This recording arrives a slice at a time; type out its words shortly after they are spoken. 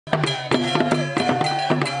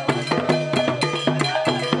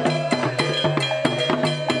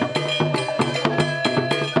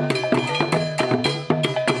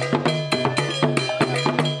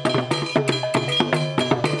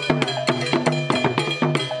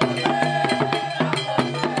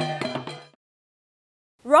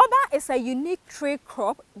Rubber is a unique tree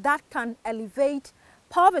crop that can elevate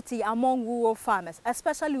poverty among rural farmers,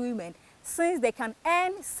 especially women, since they can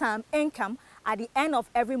earn some income at the end of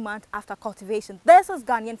every month after cultivation. This is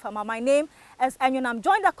Ghanaian Farmer. My name is Enyonam.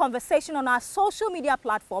 Join the conversation on our social media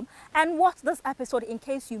platform and watch this episode in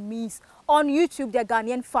case you miss on YouTube, the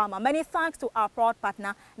Ghanaian Farmer. Many thanks to our proud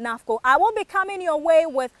partner, NAFCO. I will be coming your way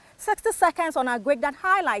with 60 seconds on our grid that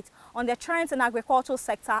highlights on the trends in agricultural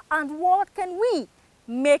sector and what can we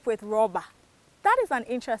make with rubber. That is an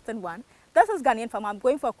interesting one. This is Ghanaian Farmer. I'm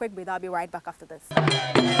going for a quick break. I'll be right back after this.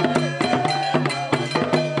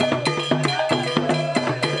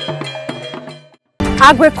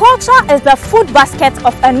 Agriculture is the food basket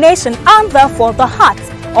of a nation and therefore the heart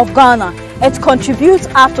of Ghana. It contributes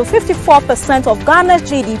up to 54% of Ghana's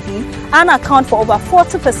GDP and accounts for over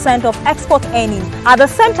 40% of export earnings, at the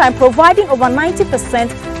same time providing over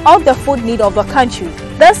 90% of the food need of the country.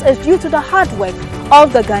 This is due to the hard work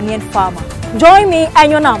of the Ghanaian farmer. Join me,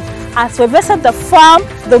 Enyonam, as we visit the farm,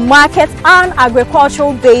 the market and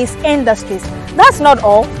agricultural-based industries. That's not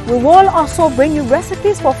all. We will also bring you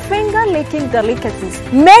recipes for finger-licking delicacies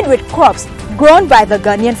made with crops grown by the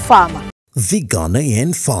Ghanaian farmer. The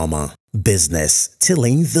Ghanaian Farmer. Business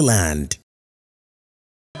tilling the land.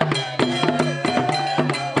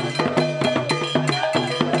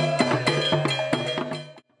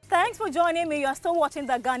 Thanks for joining me. You're still watching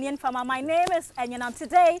the Ghanaian Farmer. My name is Enyonam.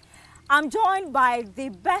 Today, I'm joined by the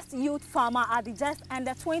best youth farmer at the just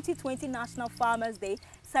ended 2020 National Farmers Day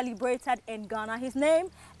celebrated in Ghana. His name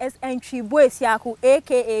is Enchibwe Siaku,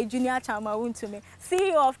 aka Junior Chamawuntumi,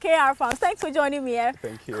 CEO of KR Farms. Thanks for joining me here.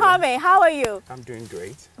 Thank you. Kwame, how are you? I'm doing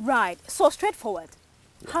great. Right. So straightforward.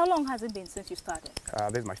 Yeah. How long has it been since you started?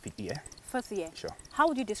 This is my fifth year. First year. Sure. How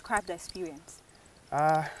would you describe the experience?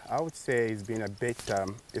 I would say it's been a bit,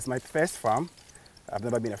 it's my first farm. I've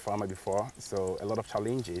never been a farmer before, so a lot of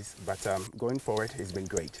challenges, but going forward, it's been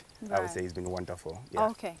great. Right. I would say it's been wonderful. Yeah.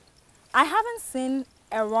 Okay. I haven't seen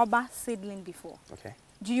a rubber seedling before. Okay.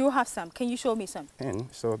 Do you have some? Can you show me some? And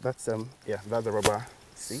so that's, yeah, that's the rubber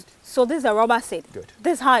seed. So this is a rubber seed? Good.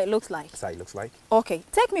 This is how it looks like? That's how it looks like. Okay.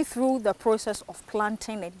 Take me through the process of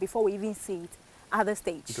planting it before we even see it at the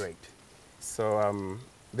stage. Great. So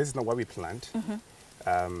this is not what we plant.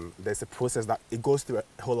 There's a process that it goes through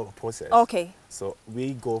a whole lot of process. Okay. So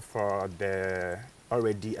we go for the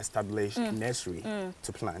already established nursery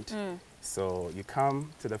to plant. So you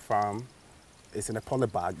come to the farm, it's in a poly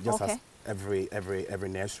bag, just as every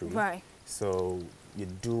nursery. Right. So you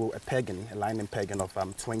do a pegging, a line and pegging of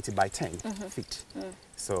 20 by 10 feet.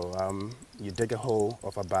 So you dig a hole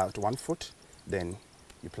of about 1 foot, then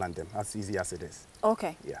you plant them. As easy as it is.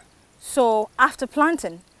 Okay. Yeah. So after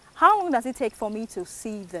planting, how long does it take for me to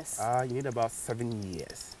see this? You need about 7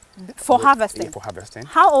 years. For harvesting? Yeah, for harvesting.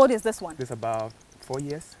 How old is this one? This is about 4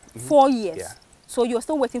 years. 4 years? Yeah. So you're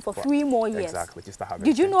still waiting for 3 more years? Exactly, just to harvest.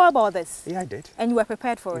 Did you know about this? Yeah, I did. And you were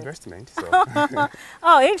prepared for Investment, it? so.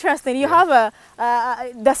 Oh, interesting. You have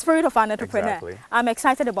the spirit of an entrepreneur. Exactly. I'm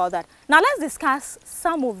excited about that. Now let's discuss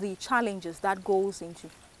some of the challenges that goes into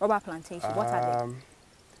rubber plantation. What are they?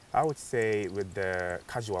 I would say with the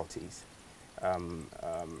casualties,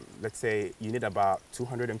 let's say you need about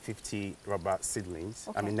 250 rubber seedlings,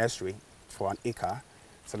 Okay. I mean nursery, for an acre.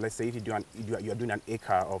 So let's say if you're doing an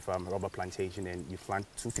acre of rubber plantation and you plant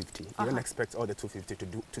 250, you don't expect all the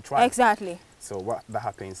 250 to try. Exactly. So what that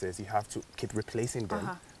happens is you have to keep replacing them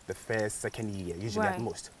the first, second year, usually at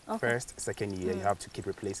most. Okay. First, second year, you have to keep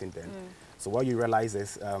replacing them. So what you realize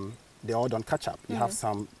is they all don't catch up. You have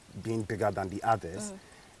some being bigger than the others.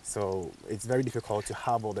 So it's very difficult to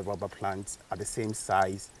have all the rubber plants at the same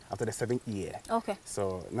size after the 7th year. Okay.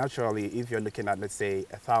 So naturally, if you're looking at, let's say,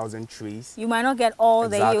 1,000 trees, you might not get all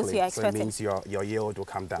the yields you're expecting. So it means your yield will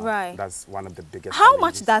come down. Right. That's one of the biggest How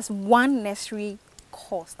challenges. much does one nursery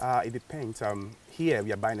cost? It depends. Here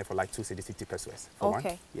we are buying it for like 260 pesos for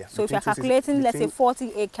one. Yeah. So if you're calculating, let's say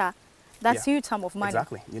 40 acre, that's huge sum of money.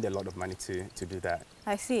 Exactly. You need a lot of money to do that.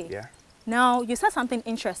 I see. Yeah. Now, you said something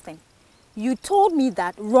interesting. You told me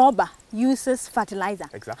that rubber uses fertilizer.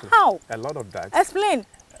 Exactly. How? A lot of that. Explain.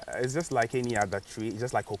 It's just like any other tree. It's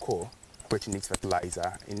just like cocoa, which needs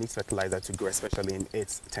fertilizer. It needs fertilizer to grow, especially in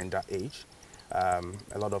its tender age. A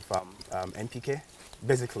lot of NPK.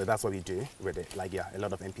 Basically, that's what we do with it. Like, yeah, a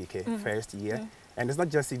lot of NPK. First year, And it's not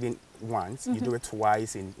just even once, you do it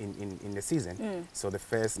twice in the season. So the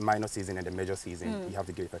first minor season and the major season, you have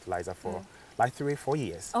to give fertilizer for like 3 or 4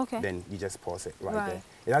 years. Okay. Then you just pause it right there.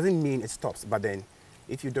 It doesn't mean it stops, but then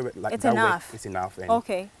if you do it like that way, it's enough. And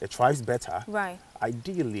it thrives better. Right.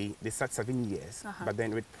 Ideally, they said 7 years, but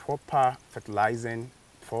then with proper fertilizing,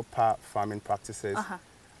 proper farming practices,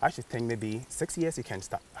 I should think maybe 6 years you can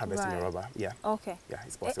start harvesting the rubber. Yeah. Okay. Yeah,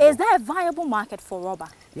 it's possible. Is there a viable market for rubber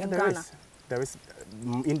in Ghana? There is.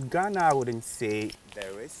 In Ghana, I wouldn't say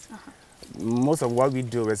there is. Most of what we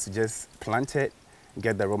do is just plant it,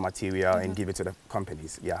 get the raw material, and give it to the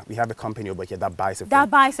companies. Yeah, we have a company over here that buys it. That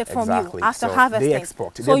buys it from you after harvesting. They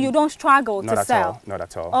export. So you don't struggle to sell. Not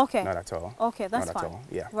at all. Okay. Not at all. Okay, that's not fine. At all.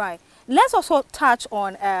 Yeah. Right. Let's also touch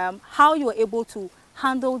on how you were able to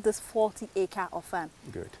handle this 40-acre of farm.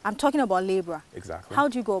 Good. I'm talking about labor. Exactly. How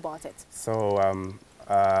do you go about it? So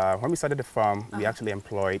when we started the farm, we actually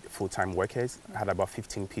employed full-time workers. I had about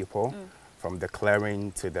 15 people, from the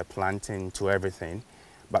clearing to the planting to everything.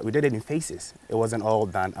 But we did it in phases. It wasn't all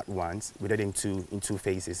done at once. We did it in two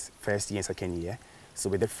phases, first year and second year. So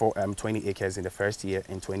we did 20 acres in the first year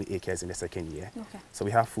and 20 acres in the second year. Okay. So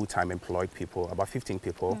we have full-time employed people, about 15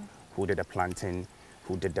 people who did the planting,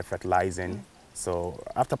 who did the fertilizing. So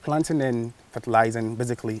after planting and fertilizing,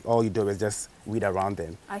 basically all you do is just weed around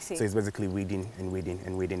them. I see. So it's basically weeding and weeding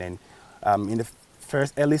and weeding. And in the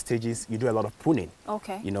first early stages, you do a lot of pruning.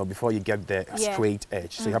 Okay. You know, before you get the straight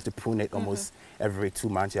edge. So you have to prune it almost every 2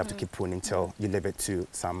 months. You have to keep pruning until you leave it to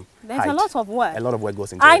some height. A lot of work. A lot of work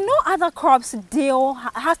goes into it. I know other crops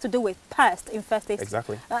has to do with pest infestation.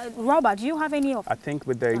 Exactly. Robert, do you have any of? I think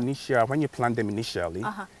with the initial, when you plant them initially,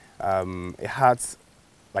 it has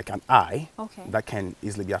like an eye that can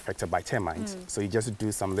easily be affected by termites. So you just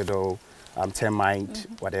do some little termite,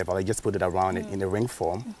 whatever, you just put it around it in a ring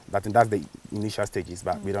form. That's the initial stages,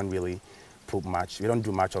 but we don't really put much, we don't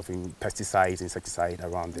do much of pesticides, insecticide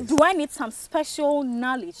around this. Do I need some special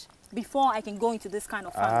knowledge before I can go into this kind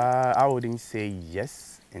of farming? I wouldn't say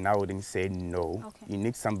yes, and I wouldn't say no. You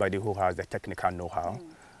need somebody who has the technical know-how.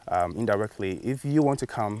 Indirectly, if you want to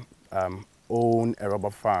come own a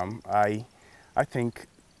rubber farm, I think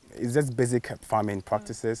it's just basic farming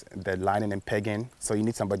practices, the lining and pegging, so you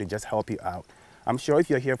need somebody to just help you out. I'm sure if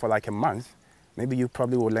you're here for like a month, maybe you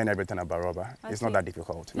probably will learn everything about rubber. It's not that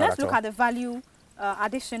difficult. Let's look at the value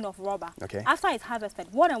addition of rubber. Okay. After it's harvested,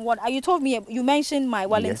 what and what? You told me, you mentioned my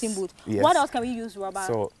Wellington boot. Yes. What else can we use rubber?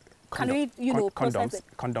 So condoms.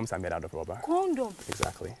 Condoms are made out of rubber. Condoms.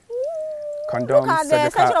 Exactly. Condoms, look at the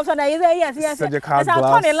section of surgery. Yes. Surgical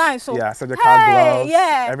gloves. Surgical gloves.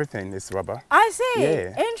 Everything is rubber. I see.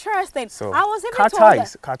 Yeah. Interesting. So I was even car told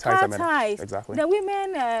ties. Car ties. Exactly. The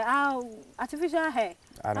women artificial hair.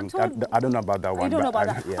 I don't know about that one. You don't know about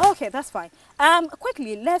that. Yeah. Okay, that's fine.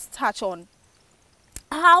 Quickly, let's touch on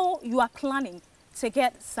how you are planning to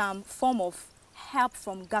get some form of help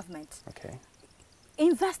from government. Okay.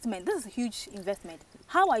 Investment. This is a huge investment.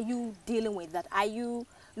 How are you dealing with that? Are you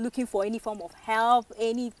looking for any form of help,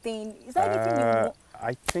 anything? Is there anything you want?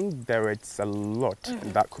 I think there is a lot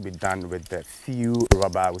that could be done with the few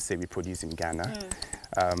rubber I would say we produce in Ghana.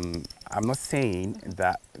 I'm not saying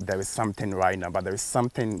that there is something right now, but there is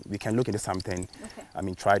something, we can look into something. I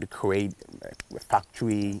mean, try to create a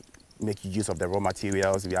factory, make use of the raw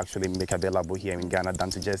materials we actually make available here in Ghana than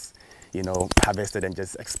to just, you know, harvest it and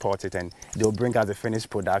just export it, and they'll bring us the finished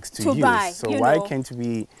products to use. Buy, so why can't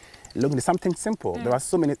we look at something simple? There are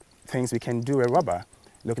so many things we can do with rubber.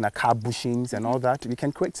 Looking at car bushings and all that, we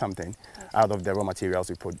can create something out of the raw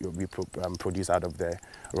materials we produce out of the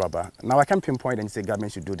rubber. Now, I can't pinpoint and say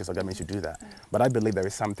government should do this or government should do that, but I believe there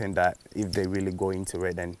is something that if they really go into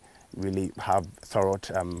it and really have thorough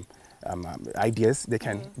ideas, they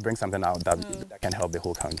can bring something out that can help the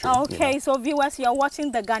whole country. Okay, you know? So viewers, you are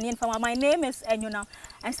watching the Ghanaian Farmer. My name is Enyonam,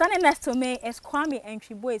 and standing next to me is Kwame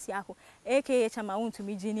Entribo Esiako, aka Chamaun to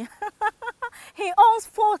me Junior. He owns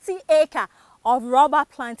 40 acres of rubber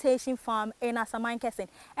plantation farm in Asamankesen,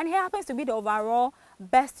 and he happens to be the overall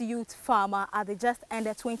best youth farmer at the just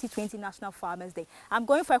ended 2020 National Farmers Day. I'm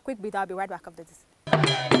going for a quick bit. I'll be right back after this.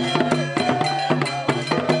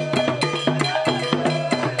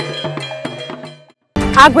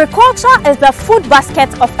 Agriculture is the food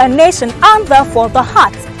basket of a nation and therefore the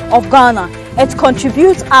heart of Ghana. It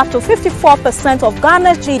contributes up to 54% of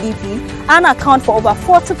Ghana's GDP and accounts for over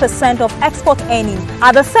 40% of export earnings,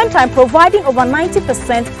 at the same time providing over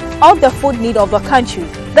 90% of the food need of the country.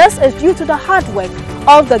 This is due to the hard work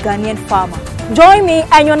of the Ghanaian farmer. Join me,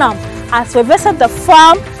 Enyonam, as we visit the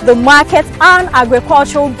farm, the market and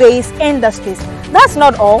agricultural-based industries. That's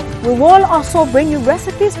not all. We will also bring you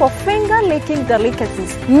recipes for finger-licking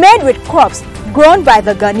delicacies made with crops grown by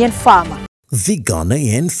the Ghanaian farmer. The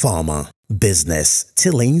Ghanaian Farmer. Business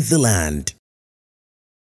tilling the land.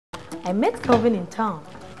 I met Kelvin in town.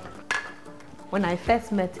 When I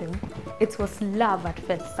first met him, it was love at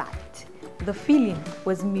first sight. The feeling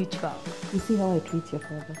was mutual. You see how I treat your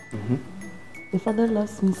father? Your father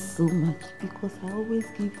loves me so much because I always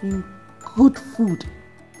give him good food.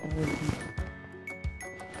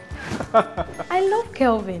 I love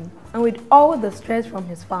Kelvin, and with all the stress from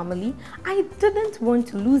his family, I didn't want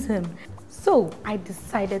to lose him. So I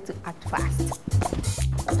decided to act fast.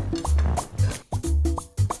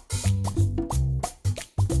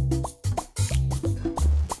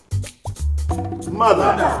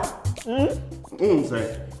 Mother!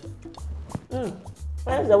 Sir.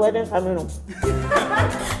 When's the wedding coming up?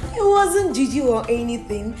 It wasn't juju or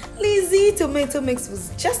anything. Lazy tomato mix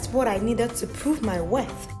was just what I needed to prove my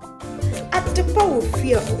worth. At the power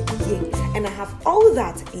fear and I have all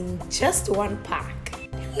that in just one pack.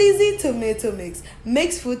 Lazy tomato mix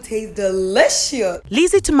makes food taste delicious.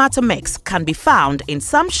 Lazy tomato mix can be found in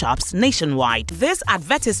some shops nationwide. This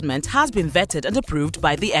advertisement has been vetted and approved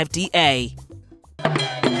by the FDA.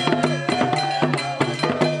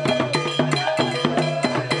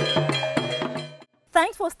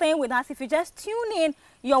 Thanks for staying with us. If you just tune in,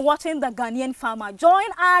 you're watching the Ghanaian Farmer. Join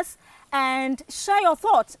us and share your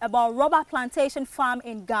thoughts about rubber plantation farm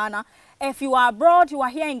in Ghana. If you are abroad, you are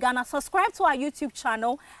here in Ghana, subscribe to our YouTube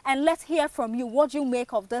channel and let's hear from you what you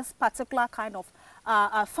make of this particular kind of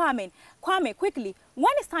farming. Kwame, quickly,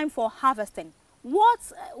 when it's time for harvesting,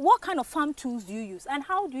 what kind of farm tools do you use and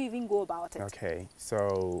how do you even go about it? Okay,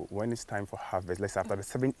 so when it's time for harvest, let's say after the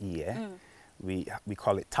 7th year, we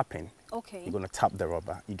call it tapping. Okay. You're going to tap the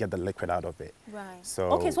rubber, you get the liquid out of it. Right.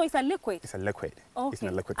 So okay, so it's a liquid? It's a liquid. Okay. It's in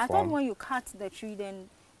a liquid I form. thought when you cut the tree, then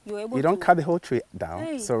you're able to... You don't cut the whole tree down.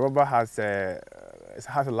 Hey. So rubber has a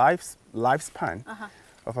lifespan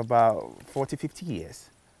of about 40, 50 years.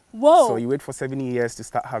 Whoa. So you wait for 7 years to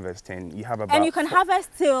start harvesting. You have about... And you can harvest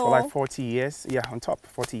till... For like 40 years. Yeah, on top,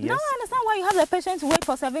 40 years. No, I understand why you have the patience to wait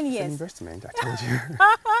for 7 years. It's an investment, I told you.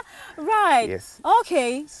 Right. Yes.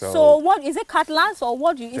 Okay. So what, is it cutlass or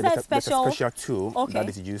what do you... Is that a special... There's a special tool that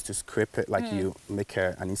is used to scrape it, like you make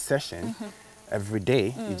an insertion. Every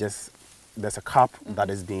day, you just... There's a cup that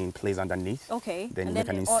is being placed underneath. Okay. Then you make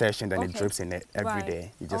an insertion, then it drips in it every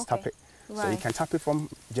day. You just tap it. Right. So you can tap it from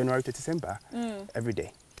January to December every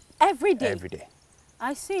day. Every day? Every day.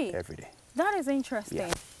 I see. Every day. That is interesting.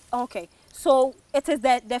 Yeah. Okay. So it is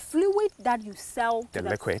the fluid that you sell to the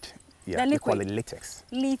liquid. Yeah, the liquid. we call it latex.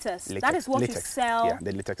 Latex. That is what you sell. Yeah,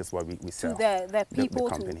 the latex is what we sell. To the people,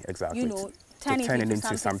 the company, exactly. You know, turn it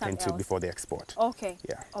into something too before they export. Okay.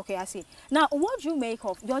 Yeah. Okay, I see. Now, what do you make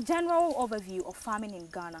of your general overview of farming in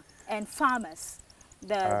Ghana and farmers?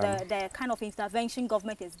 The kind of intervention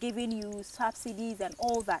government is giving you, subsidies and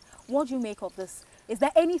all that. What do you make of this? Is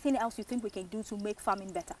there anything else you think we can do to make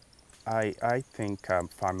farming better? I think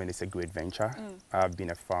farming is a great venture. I've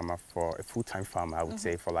been a farmer a full-time farmer, I would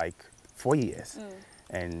say, for like 4 years.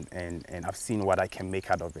 And I've seen what I can make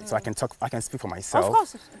out of it. So I can speak for myself. Of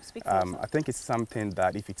course, speak for yourself. I think it's something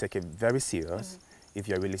that if you take it very serious, if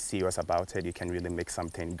you're really serious about it, you can really make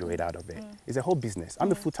something great out of it. It's a whole business. I'm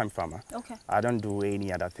a full-time farmer. Okay. I don't do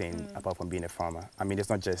any other thing apart from being a farmer. I mean, it's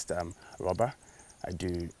not just rubber. I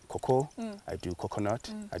do cocoa, I do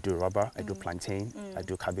coconut, I do rubber, I do plantain, I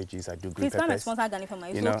do cabbages, I do green peppers. Please come and sponsor Ghanaian Farmer.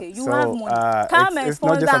 It's okay. You so, have money. Come and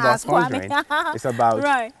sponsor us. It's not just about sponsoring. It's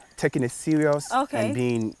about taking it serious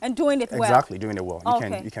and doing it well. Exactly, doing it well.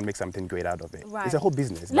 You can make something great out of it. Right. It's a whole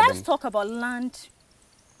business. Let's talk about land,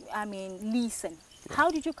 leasing.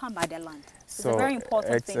 How did you come by the land? It's a very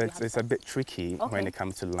important thing. It's a bit tricky when it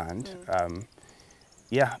comes to land.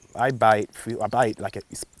 Yeah, I buy it free. I buy it like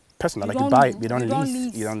it's personal. Like you buy it, you don't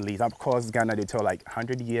lease. You don't lease. Of course, Ghana they tell like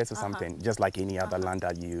 100 years or something, just like any other land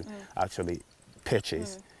that you actually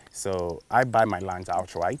purchase. So I buy my lands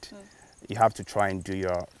outright. You have to try and do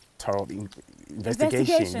your thorough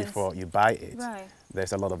investigation before you buy it. Right.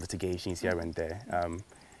 There's a lot of litigations here and there.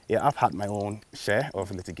 Yeah, I've had my own share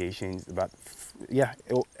of litigations, but yeah,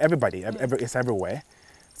 it's everywhere.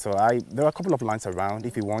 So there are a couple of lands around.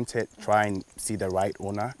 If you want it, try and see the right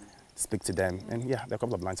owner, speak to them, and yeah, there are a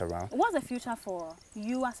couple of lands around. What's the future for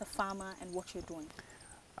you as a farmer and what you're doing?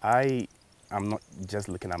 I'm not just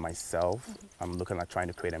looking at myself. I'm looking at trying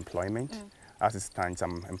to create employment. As it stands,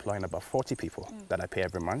 I'm employing about 40 people that I pay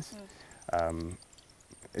every month.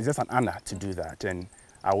 It's just an honor to do that, and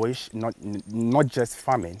I wish not just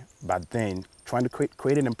farming, but then trying to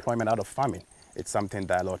create an employment out of farming. It's something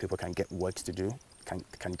that a lot of people can get work to do,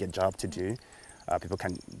 can get job to do. People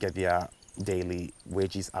can get their daily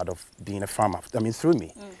wages out of being a farmer. I mean, through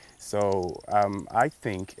me. So I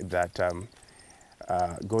think that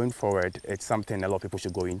going forward, it's something a lot of people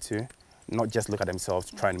should go into. Not just look at themselves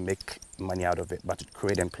trying to make money out of it, but to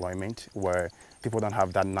create employment where people don't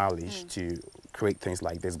have that knowledge to create things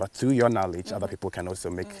like this. But through your knowledge, other people can also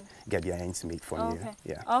get their ends meet from you.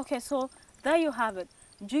 Yeah. Okay, so there you have it.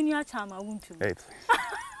 Junior Chama Wuntu. Hey.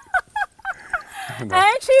 And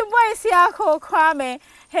Chiboy Siako Kwame,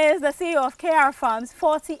 he is the CEO of KR Farms,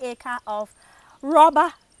 40-acre of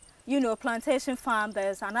rubber, plantation farm.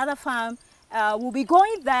 There's another farm. We'll be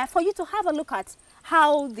going there for you to have a look at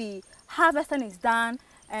how the harvesting is done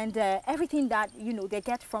and everything that they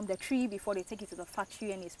get from the tree before they take it to the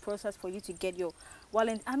factory and it's processed for you to get your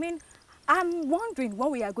wallet. I mean, I'm wondering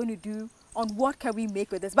what we are going to do on what can we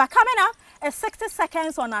make with this. But coming up is 60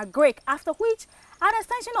 seconds on our break, after which an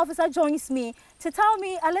extension officer joins me to tell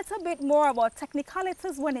me a little bit more about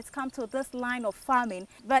technicalities when it comes to this line of farming.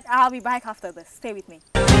 But I'll be back after this. Stay with me.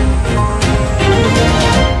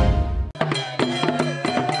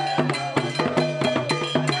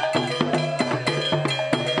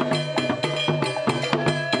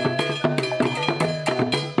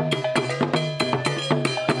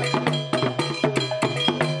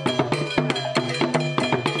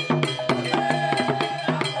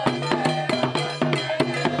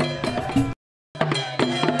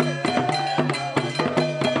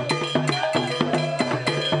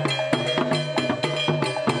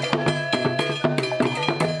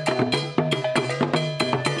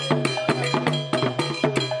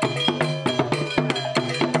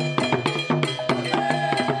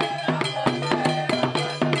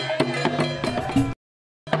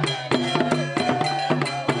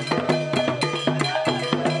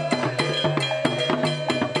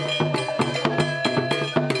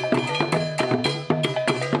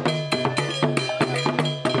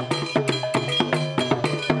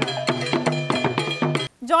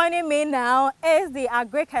 Joining me now is the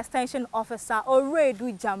Agric Extension Officer,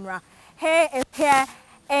 Oredu Jamra. He is here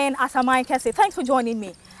in Asamankese. Thanks for joining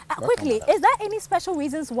me. Quickly, is there any special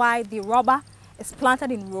reasons why the rubber is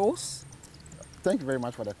planted in rows? Thank you very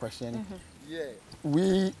much for the question. Yeah.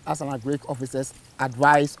 We, as an Agric officers,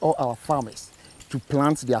 advise all our farmers to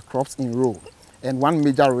plant their crops in row. And one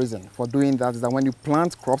major reason for doing that is that when you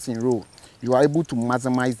plant crops in row, you are able to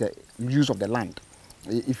maximize the use of the land.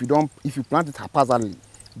 If you plant it haphazardly,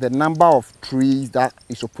 the number of trees that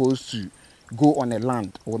is supposed to go on a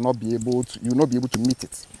land will not be able to, you will not be able to meet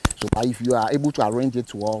it. So if you are able to arrange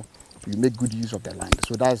it well, you make good use of the land.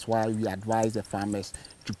 So that's why we advise the farmers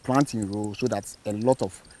to plant in row so that a lot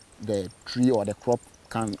of the tree or the crop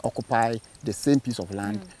can occupy the same piece of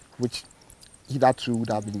land, which hitherto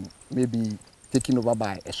would have been maybe taken over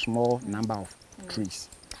by a small number of trees.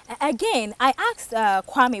 Again, I asked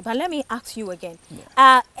Kwame, but let me ask you again.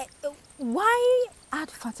 Why add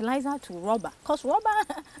fertilizer to rubber? Because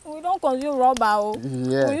rubber, we don't consume rubber.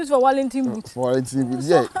 We use for Wellington boots.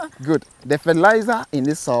 Yeah, good. The fertilizer in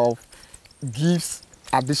itself gives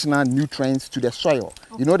additional nutrients to the soil.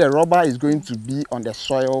 You know, the rubber is going to be on the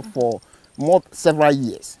soil for several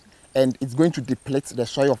years, and it's going to deplete the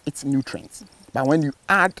soil of its nutrients. But when you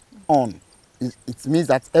add on, it means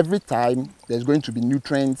that every time there's going to be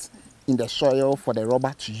nutrients in the soil for the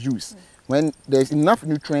rubber to use. When there's enough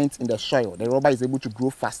nutrients in the soil, the rubber is able to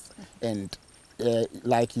grow fast, and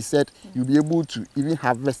like he said, you'll be able to even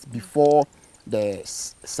harvest before the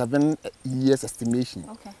 7 years estimation.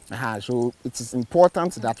 So it is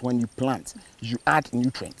important that when you plant, you add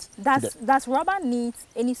nutrients. Does rubber need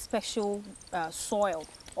any special soil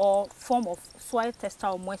or form of soil texture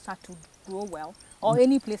or moisture to grow well, or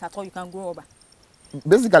any place at all you can grow rubber?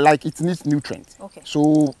 Basically, like, it needs nutrients.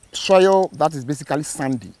 So soil that is basically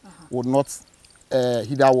sandy would not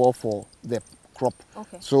hither well for the crop.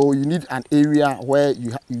 So you need an area where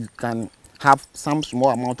you can have some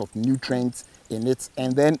small amount of nutrients in it,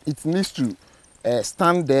 and then it needs to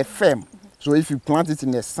stand there firm. So if you plant it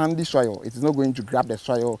in a sandy soil, it is not going to grab the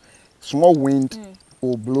soil. Small wind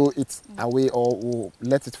will blow it away or will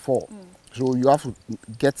let it fall. So you have to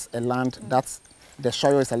get a land that's the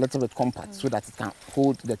soil is a little bit compact so that it can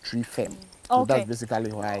hold the tree firm. So that's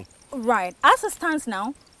basically why. Right. As it stands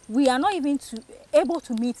now, we are not even able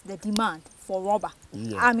to meet the demand for rubber.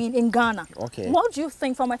 I mean, in Ghana. What do you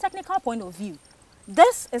think from a technical point of view?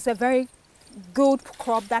 This is a very good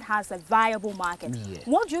crop that has a viable market.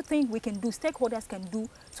 What do you think we can do, stakeholders can do,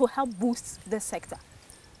 to help boost this sector?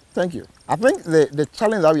 Thank you. I think the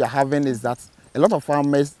challenge that we are having is that a lot of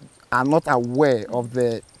farmers are not aware of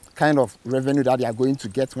the kind of revenue that they are going to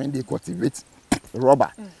get when they cultivate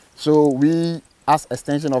rubber. So we as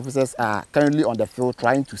extension officers are currently on the field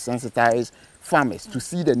trying to sensitize farmers to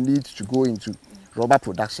see the need to go into rubber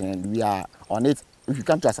production, and we are on it. If you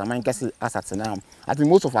come to Asamankasi as at now, I think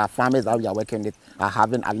most of our farmers that we are working with are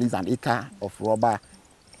having at least an acre of rubber.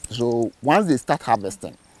 So once they start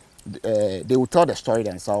harvesting, they will tell the story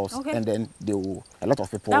themselves, and then they will, a lot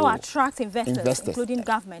of people that will attract investors, including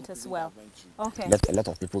government as well. Okay. Let a lot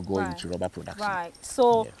of people go into rubber production. Right.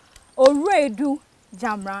 So, Oredu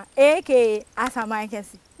Jamra, aka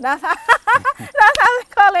Asamankasi. That's how we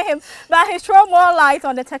call him. But he throw more light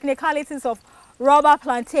on the technicalities of rubber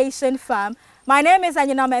plantation farm. My name is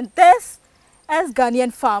Anyunam, and this is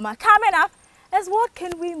Ghanaian Farmer. Coming up is what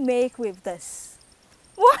can we make with this?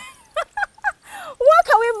 What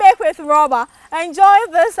can we make with rubber? Enjoy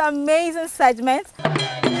this amazing segment.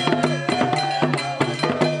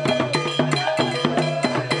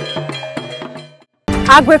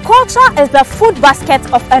 Agriculture is the food basket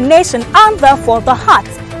of a nation and therefore the heart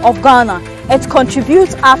of Ghana. It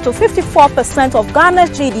contributes up to 54% of Ghana's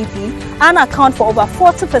GDP and accounts for over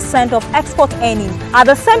 40% of export earnings, at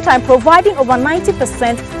the same time providing over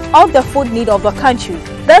 90% of the food need of the country.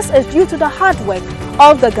 This is due to the hard work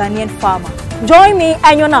of the Ghanaian farmer. Join me,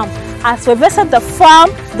 Anyunam, as we visit the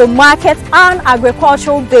farm, the market and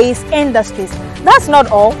agricultural-based industries. That's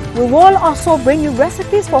not all. We will also bring you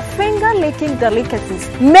recipes for finger-licking delicacies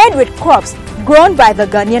made with crops grown by the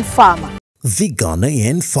Ghanaian farmer. The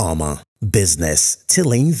Ghanaian Farmer. Business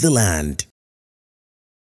tilling the land.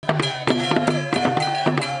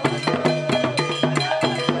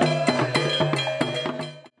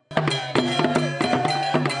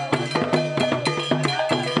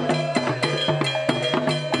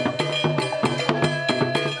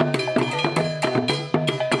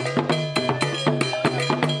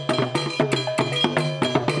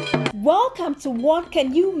 Welcome to What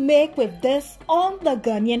Can You Make With This on the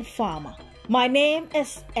Ghanaian Farmer. My name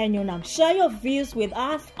is Anyunam. Share your views with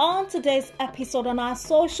us on today's episode on our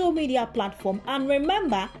social media platform, and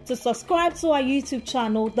remember to subscribe to our YouTube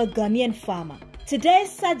channel, The Ghanaian Farmer.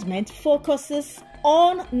 Today's segment focuses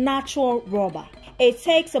on natural rubber. It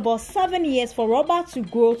takes about 7 years for rubber to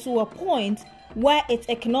grow to a point where it's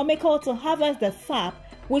economical to harvest the sap,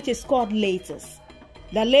 which is called latex.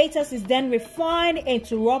 The latex is then refined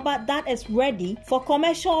into rubber that is ready for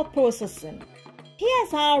commercial processing.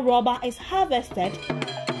 Here's how rubber is harvested.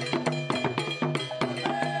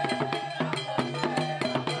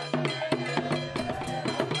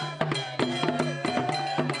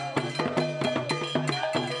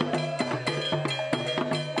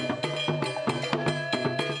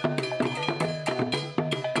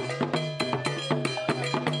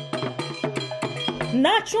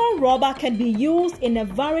 Natural rubber can be used in a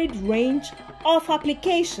varied range of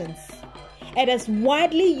applications. It is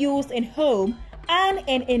widely used in home and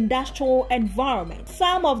in industrial environments.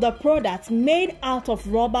 Some of the products made out of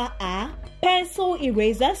rubber are pencil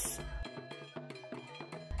erasers,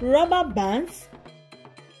 rubber bands,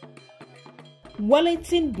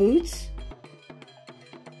 Wellington boots,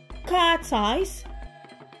 car ties,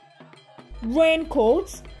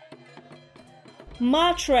 raincoats,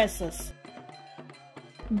 mattresses,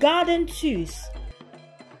 garden tools,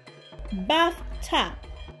 bath tap,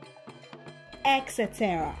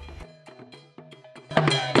 etc.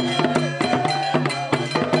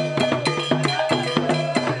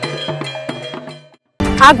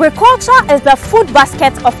 Agriculture is the food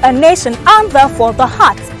basket of a nation and therefore the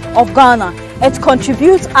heart of Ghana. It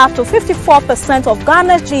contributes up to 54% of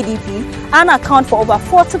Ghana's GDP and accounts for over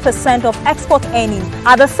 40% of export earnings,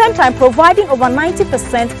 at the same time providing over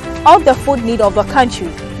 90% of the food need of the country.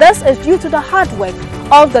 This is due to the hard work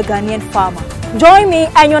of the Ghanaian farmer. Join me,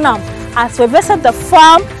 Anyunam, as we visit the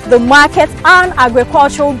farm, the market and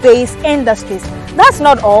agricultural-based industries. That's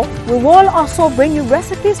not all. We will also bring you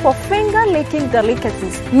recipes for finger-licking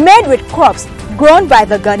delicacies made with crops grown by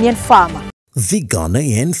the Ghanaian farmer. The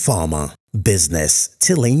Ghanaian Farmer. Business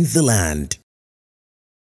tilling the land.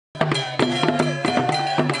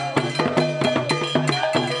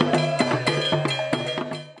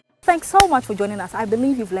 Thanks so much for joining us. I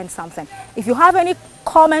believe you've learned something. If you have any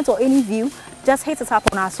comment or any view, just hit us up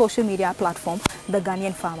on our social media platform, The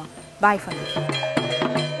Ghanaian Farmer. Bye for now.